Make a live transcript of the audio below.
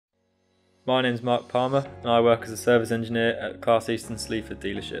My name's Mark Palmer and I work as a service engineer at CLAAS EASTERN Sleaford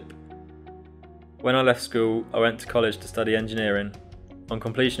dealership. When I left school, I went to college to study engineering. On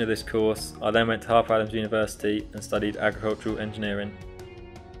completion of this course, I then went to Harper Adams University and studied agricultural engineering.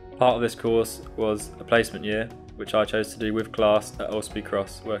 Part of this course was a placement year, which I chose to do with CLAAS at Alsby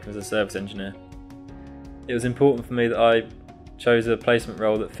Cross, working as a service engineer. It was important for me that I chose a placement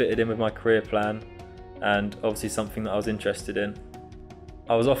role that fitted in with my career plan and obviously something that I was interested in.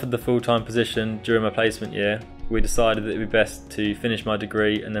 I was offered the full-time position during my placement year. We decided that it would be best to finish my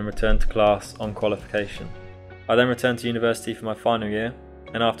degree and then return to CLAAS on qualification. I then returned to university for my final year,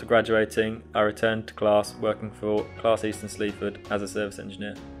 and after graduating I returned to CLAAS working for CLAAS EASTERN Sleaford as a service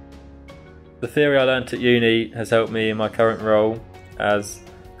engineer. The theory I learnt at uni has helped me in my current role, as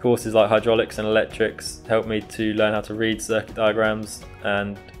courses like hydraulics and electrics help me to learn how to read circuit diagrams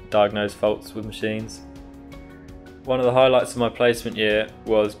and diagnose faults with machines. One of the highlights of my placement year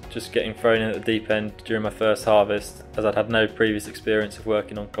was just getting thrown in at the deep end during my first harvest, as I'd had no previous experience of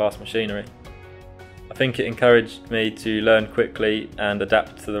working on CLAAS machinery. I think it encouraged me to learn quickly and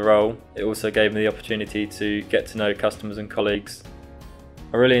adapt to the role. It also gave me the opportunity to get to know customers and colleagues.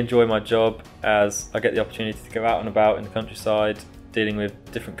 I really enjoy my job as I get the opportunity to go out and about in the countryside, dealing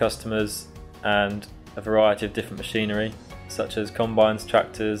with different customers and a variety of different machinery, such as combines,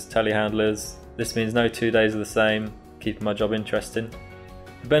 tractors, telehandlers. This means no 2 days are the same, keeping my job interesting.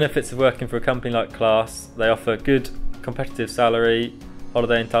 The benefits of working for a company like CLAAS: they offer good competitive salary,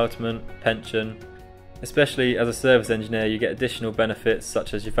 holiday entitlement, pension. Especially as a service engineer, you get additional benefits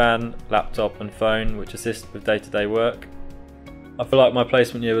such as your van, laptop and phone, which assist with day-to-day work. I feel like my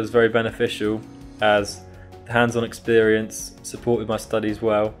placement year was very beneficial, as the hands-on experience supported my studies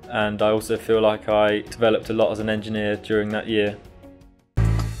well, and I also feel like I developed a lot as an engineer during that year.